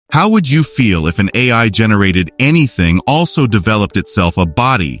How would you feel if an AI-generated anything also developed itself a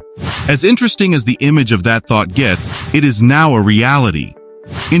body? As interesting as the image of that thought gets, it is now a reality.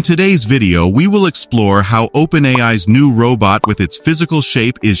 In today's video, we will explore how OpenAI's new robot with its physical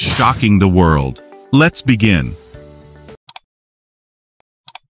shape is shocking the world. Let's begin.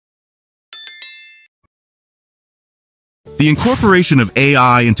 The incorporation of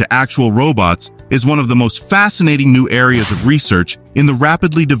AI into actual robots is one of the most fascinating new areas of research in the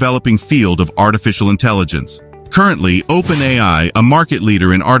rapidly developing field of artificial intelligence. Currently, OpenAI, a market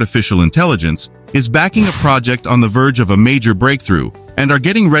leader in artificial intelligence, is backing a project on the verge of a major breakthrough and are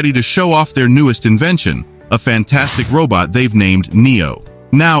getting ready to show off their newest invention, a fantastic robot they've named Neo.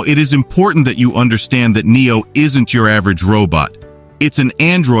 Now, it is important that you understand that Neo isn't your average robot. It's an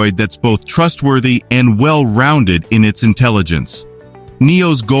android that's both trustworthy and well-rounded in its intelligence.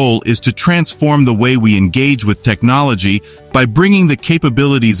 Neo's goal is to transform the way we engage with technology by bringing the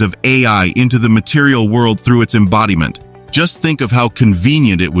capabilities of AI into the material world through its embodiment. Just think of how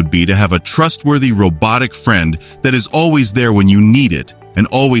convenient it would be to have a trustworthy robotic friend that is always there when you need it and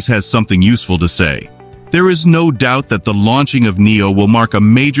always has something useful to say. There is no doubt that the launching of Neo will mark a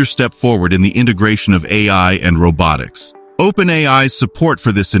major step forward in the integration of AI and robotics. OpenAI's support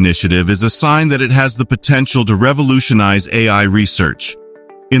for this initiative is a sign that it has the potential to revolutionize AI research.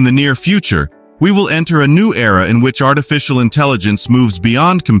 In the near future, we will enter a new era in which artificial intelligence moves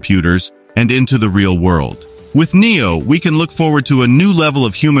beyond computers and into the real world. With Neo, we can look forward to a new level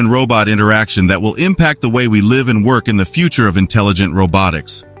of human-robot interaction that will impact the way we live and work in the future of intelligent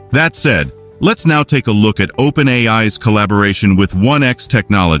robotics. That said, let's now take a look at OpenAI's collaboration with 1X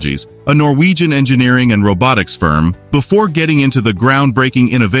Technologies, a Norwegian engineering and robotics firm, before getting into the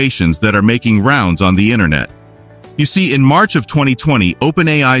groundbreaking innovations that are making rounds on the internet. You see, in March of 2020,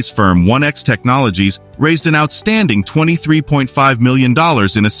 OpenAI's firm 1X Technologies raised an outstanding $23.5 million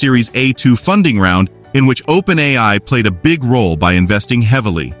in a Series A2 funding round in which OpenAI played a big role by investing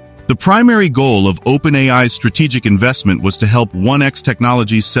heavily. The primary goal of OpenAI's strategic investment was to help 1X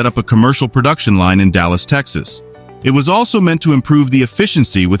Technologies set up a commercial production line in Dallas, Texas. It was also meant to improve the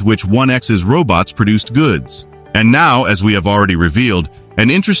efficiency with which 1X's robots produced goods. And now, as we have already revealed, an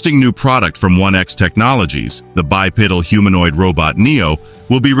interesting new product from 1X Technologies, the bipedal humanoid robot Neo,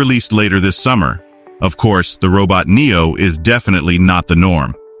 will be released later this summer. Of course, the robot Neo is definitely not the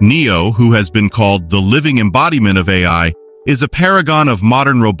norm. Neo, who has been called the living embodiment of AI, is a paragon of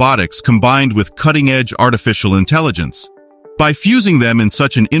modern robotics combined with cutting-edge artificial intelligence. By fusing them in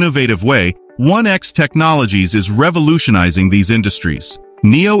such an innovative way, 1X Technologies is revolutionizing these industries.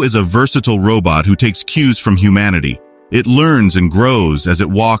 Neo is a versatile robot who takes cues from humanity. It learns and grows as it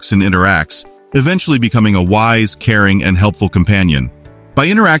walks and interacts, eventually becoming a wise, caring, and helpful companion. By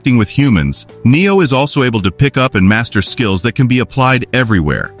interacting with humans, Neo is also able to pick up and master skills that can be applied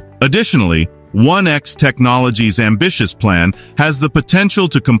everywhere. Additionally, 1X Technologies' ambitious plan has the potential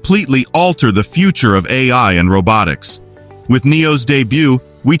to completely alter the future of AI and robotics. With Neo's debut,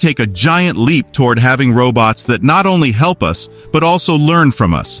 we take a giant leap toward having robots that not only help us, but also learn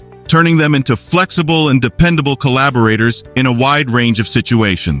from us, turning them into flexible and dependable collaborators in a wide range of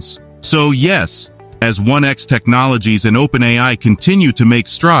situations. So yes, as 1X Technologies and OpenAI continue to make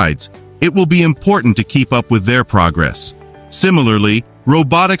strides, it will be important to keep up with their progress. Similarly,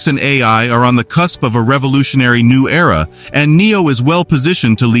 robotics and AI are on the cusp of a revolutionary new era, and Neo is well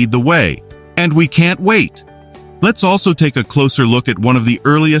positioned to lead the way. And we can't wait! Let's also take a closer look at one of the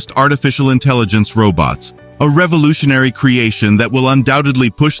earliest artificial intelligence robots, a revolutionary creation that will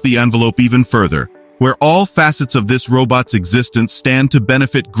undoubtedly push the envelope even further, where all facets of this robot's existence stand to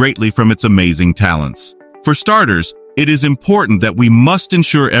benefit greatly from its amazing talents. For starters, it is important that we must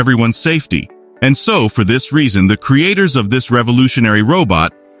ensure everyone's safety. And so, for this reason, the creators of this revolutionary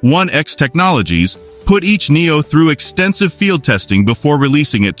robot, 1X Technologies, put each Neo through extensive field testing before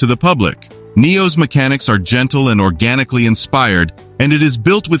releasing it to the public. Neo's mechanics are gentle and organically inspired, and it is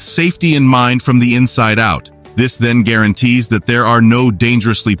built with safety in mind from the inside out. This then guarantees that there are no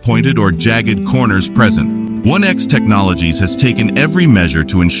dangerously pointed or jagged corners present. 1X Technologies has taken every measure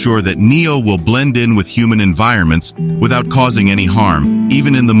to ensure that Neo will blend in with human environments without causing any harm,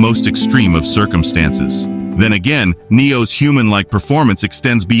 even in the most extreme of circumstances. Then again, Neo's human-like performance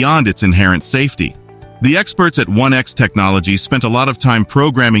extends beyond its inherent safety. The experts at 1X Technologies spent a lot of time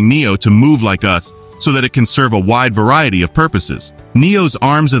programming Neo to move like us so that it can serve a wide variety of purposes. Neo's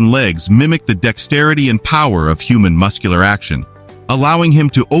arms and legs mimic the dexterity and power of human muscular action, allowing him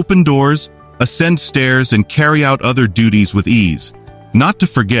to open doors, ascend stairs, and carry out other duties with ease. Not to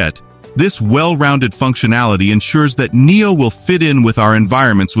forget, this well-rounded functionality ensures that Neo will fit in with our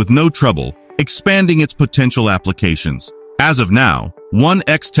environments with no trouble, expanding its potential applications. As of now,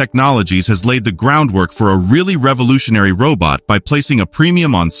 1X Technologies has laid the groundwork for a really revolutionary robot by placing a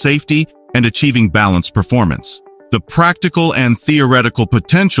premium on safety and achieving balanced performance. The practical and theoretical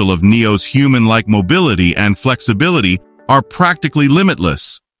potential of NEO's human-like mobility and flexibility are practically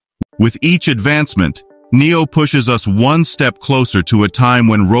limitless. With each advancement, NEO pushes us one step closer to a time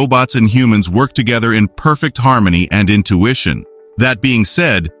when robots and humans work together in perfect harmony and intuition. That being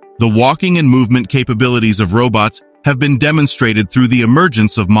said, the walking and movement capabilities of robots have been demonstrated through the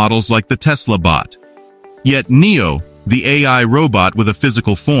emergence of models like the Tesla bot. Yet NEO, the AI robot with a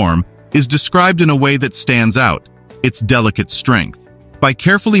physical form, is described in a way that stands out: its delicate strength. By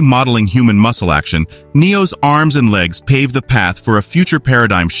carefully modeling human muscle action, NEO's arms and legs pave the path for a future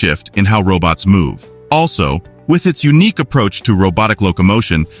paradigm shift in how robots move. Also, with its unique approach to robotic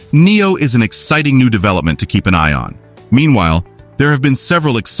locomotion, NEO is an exciting new development to keep an eye on. Meanwhile, there have been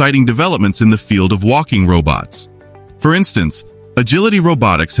several exciting developments in the field of walking robots. For instance, Agility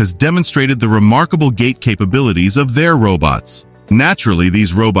Robotics has demonstrated the remarkable gait capabilities of their robots. Naturally,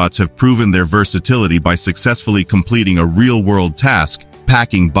 these robots have proven their versatility by successfully completing a real-world task,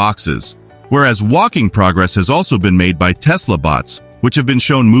 packing boxes. Whereas walking progress has also been made by Tesla bots, which have been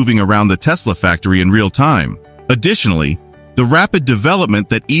shown moving around the Tesla factory in real time. Additionally, the rapid development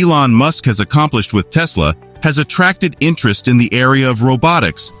that Elon Musk has accomplished with Tesla has attracted interest in the area of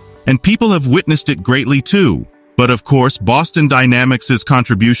robotics, and people have witnessed it greatly too. But of course, Boston Dynamics'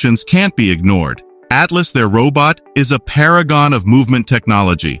 contributions can't be ignored. Atlas, their robot, is a paragon of movement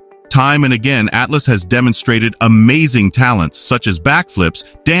technology. Time and again, Atlas has demonstrated amazing talents such as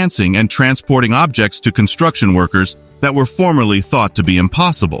backflips, dancing, and transporting objects to construction workers that were formerly thought to be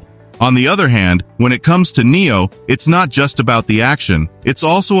impossible. On the other hand, when it comes to NEO, it's not just about the action, it's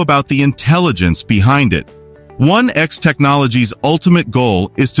also about the intelligence behind it. 1X Technologies' ultimate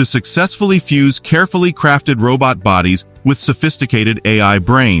goal is to successfully fuse carefully crafted robot bodies with sophisticated AI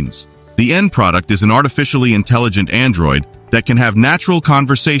brains. The end product is an artificially intelligent android that can have natural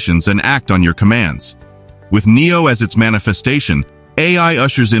conversations and act on your commands. With NEO as its manifestation, AI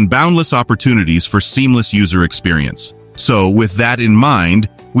ushers in boundless opportunities for seamless user experience. So, with that in mind,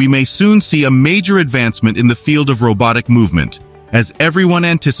 we may soon see a major advancement in the field of robotic movement, as everyone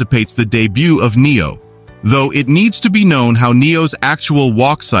anticipates the debut of NEO. Though it needs to be known how NEO's actual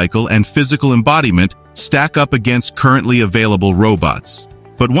walk cycle and physical embodiment stack up against currently available robots.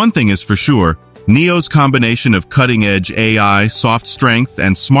 But one thing is for sure, NEO's combination of cutting-edge AI, soft strength,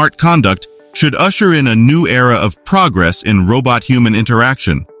 and smart conduct should usher in a new era of progress in robot-human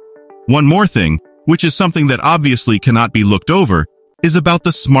interaction. One more thing, which is something that obviously cannot be looked over, is about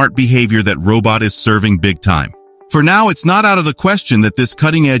the smart behavior that robot is serving big time. For now, it's not out of the question that this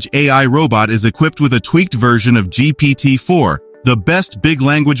cutting-edge AI robot is equipped with a tweaked version of GPT-4, the best big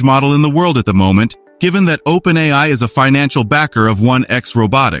language model in the world at the moment, given that OpenAI is a financial backer of 1X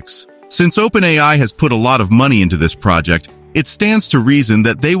Robotics. Since OpenAI has put a lot of money into this project, it stands to reason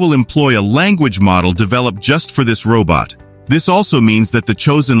that they will employ a language model developed just for this robot. This also means that the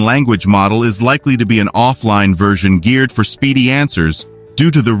chosen language model is likely to be an offline version geared for speedy answers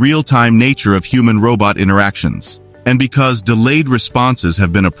due to the real-time nature of human-robot interactions. And because delayed responses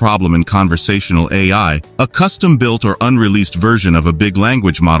have been a problem in conversational AI, a custom-built or unreleased version of a big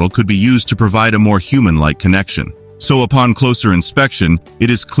language model could be used to provide a more human-like connection. So upon closer inspection,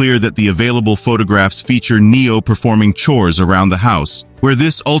 it is clear that the available photographs feature NEO performing chores around the house, where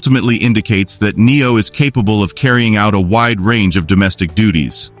this ultimately indicates that NEO is capable of carrying out a wide range of domestic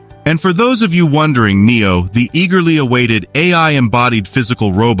duties. And for those of you wondering, NEO, the eagerly awaited AI-embodied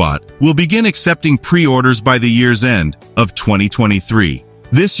physical robot, will begin accepting pre-orders by the year's end of 2023.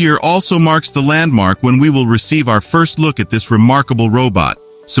 This year also marks the landmark when we will receive our first look at this remarkable robot,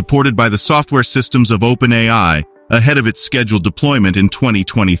 supported by the software systems of OpenAI, ahead of its scheduled deployment in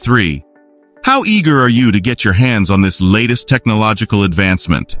 2023. How eager are you to get your hands on this latest technological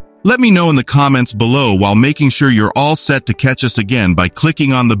advancement? Let me know in the comments below while making sure you're all set to catch us again by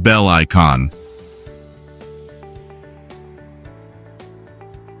clicking on the bell icon.